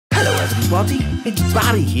everybody, it's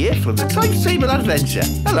Barry here from the Time Table Adventure.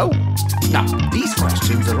 Hello. Now, these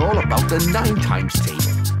questions are all about the 9 times table.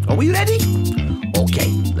 Are we ready? Okay,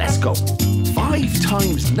 let's go. 5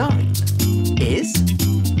 times 9 is...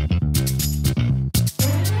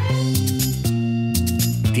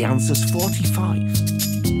 The answer's 45.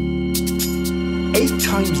 8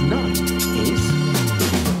 times 9 is...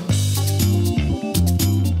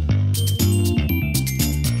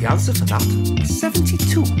 The answer for that is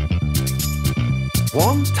 72.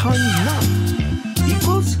 1 times 9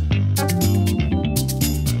 equals...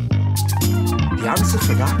 The answer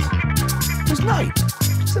for that was 9.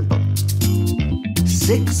 Simple.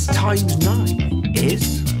 6 times 9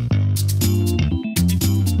 is...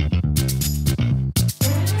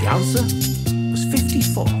 The answer was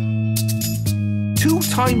 54. 2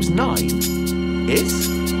 times 9 is...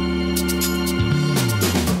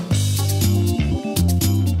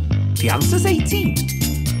 The answer's 18.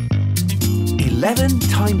 11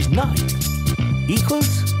 times 9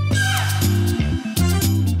 equals...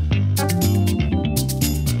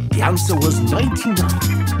 The answer was 99.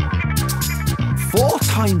 4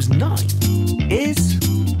 times 9 is...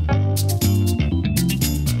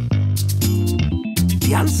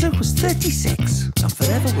 The answer was 36 and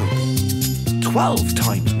forever will be. 12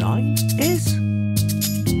 times 9 is...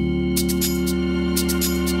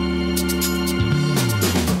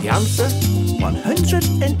 The answer,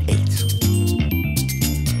 108.